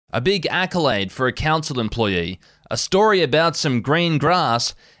A big accolade for a council employee, a story about some green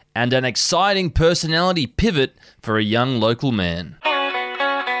grass, and an exciting personality pivot for a young local man.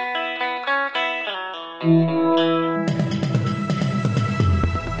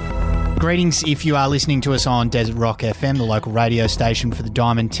 Greetings if you are listening to us on Desert Rock FM, the local radio station for the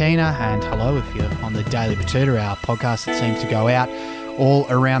Diamantina, and hello if you're on the Daily Batuta, our podcast that seems to go out all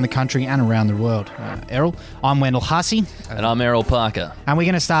around the country and around the world. Errol, I'm Wendell Hussey. And I'm Errol Parker. And we're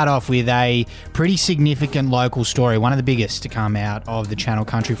going to start off with a pretty significant local story, one of the biggest to come out of the Channel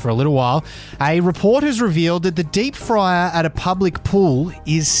Country for a little while. A report has revealed that the deep fryer at a public pool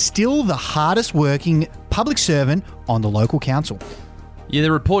is still the hardest working public servant on the local council. Yeah,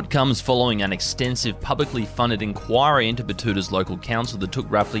 the report comes following an extensive publicly funded inquiry into Batuta's local council that took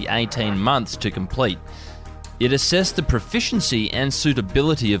roughly 18 months to complete. It assessed the proficiency and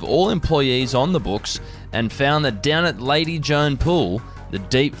suitability of all employees on the books and found that down at Lady Joan Pool, the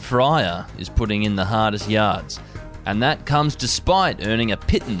deep fryer is putting in the hardest yards. And that comes despite earning a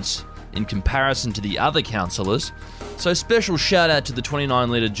pittance in comparison to the other councillors. So special shout out to the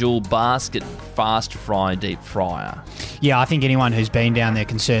 29-litre dual basket fast fry deep fryer. Yeah, I think anyone who's been down there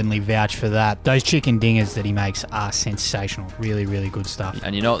can certainly vouch for that. Those chicken dingers that he makes are sensational. Really, really good stuff.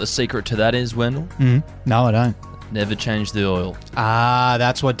 And you know what the secret to that is, Wendell? No, I don't. Never change the oil. Ah,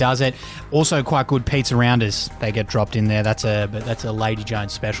 that's what does it. Also quite good pizza rounders. They get dropped in there. That's a Lady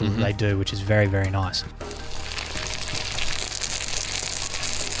Jones special that they do, which is very, very nice.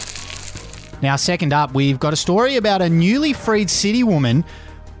 Now, second up, we've got a story about a newly freed city woman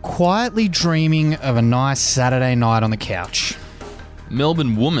quietly dreaming of a nice Saturday night on the couch.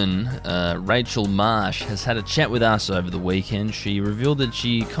 Melbourne woman Rachel Marsh has had a chat with us over the weekend. She revealed that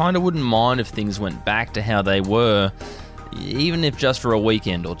she kind of wouldn't mind if things went back to how they were, even if just for a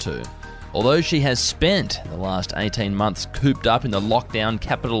weekend or two. Although she has spent the last 18 months cooped up in the lockdown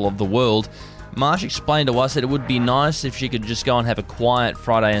capital of the world, Marsh explained to us that it would be nice if she could just go and have a quiet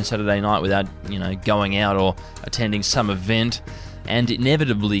Friday and Saturday night without, going out or attending some event and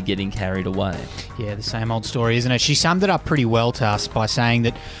inevitably getting carried away. Yeah, the same old story, isn't it? She summed it up pretty well to us by saying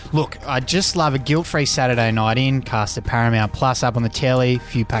that, look, I'd just love a guilt-free Saturday night in, cast a Paramount Plus up on the telly, a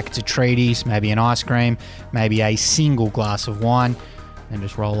few packets of treaties, maybe an ice cream, maybe a single glass of wine, and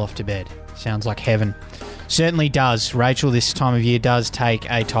just roll off to bed. Sounds like heaven. Certainly does. Rachel, this time of year does take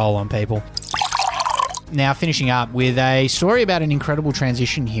a toll on people. Now, finishing up with a story about an incredible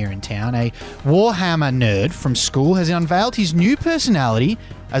transition here in town. A Warhammer nerd from school has unveiled his new personality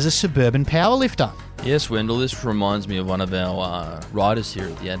as a suburban powerlifter. Yes, Wendell, this reminds me of one of our writers here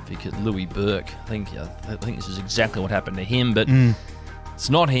at The Advocate, Louis Burke. I think this is exactly what happened to him, but it's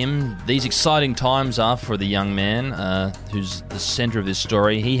not him. These exciting times are for the young man who's the centre of this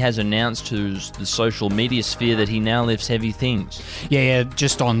story. He has announced to the social media sphere that he now lifts heavy things. Yeah,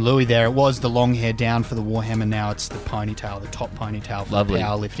 just on Louis there, it was the long hair down for the Warhammer. Now it's the ponytail, the top ponytail for the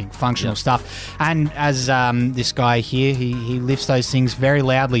powerlifting, functional stuff. And as this guy here, he lifts those things very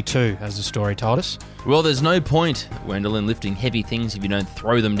loudly too, as the story told us. Well, there's no point, Wendell, in lifting heavy things if you don't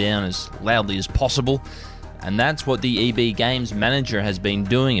throw them down as loudly as possible. And that's what the EB Games manager has been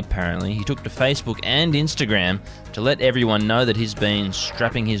doing, apparently. He took to Facebook and Instagram to let everyone know that he's been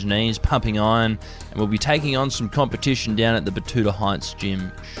strapping his knees, pumping iron, and will be taking on some competition down at the Batuta Heights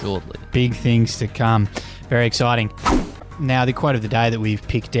gym shortly. Big things to come. Very exciting. Now, the quote of the day that we've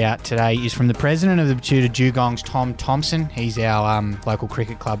picked out today is from the president of the Batuta Dugongs, Tom Thompson. He's our local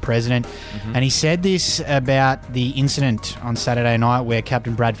cricket club president. And he said this about the incident on Saturday night where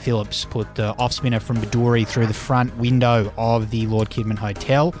Captain Brad Phillips put the off-spinner from Bedourie through the front window of the Lord Kidman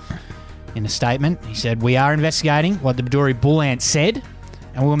Hotel. In a statement, he said, "We are investigating what the Bedourie Bull Ant said,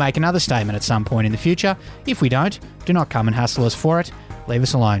 and we'll make another statement at some point in the future. If we don't, do not come and hassle us for it. Leave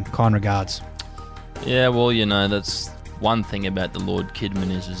us alone. Kind regards." Yeah, well, that's one thing about the Lord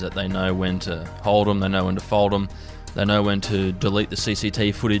Kidman is that they know when to hold them, they know when to fold them, they know when to delete the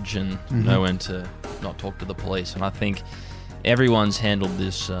CCT footage and know when to not talk to the police. And I think everyone's handled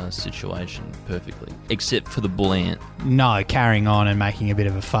this situation perfectly, except for the Bull Ant. No, carrying on and making a bit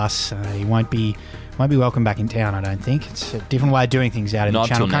of a fuss. He won't be welcome back in town, I don't think. It's a different way of doing things out in the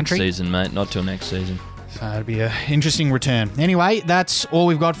Channel Country. Not till next season, mate. Not till next season. So it'll be an interesting return. Anyway, that's all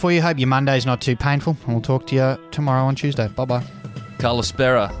we've got for you. Hope your Monday's not too painful. And we'll talk to you tomorrow on Tuesday. Bye-bye.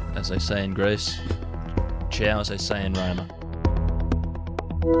 Kalispera, as they say in Greece. Ciao, as they say in Roma.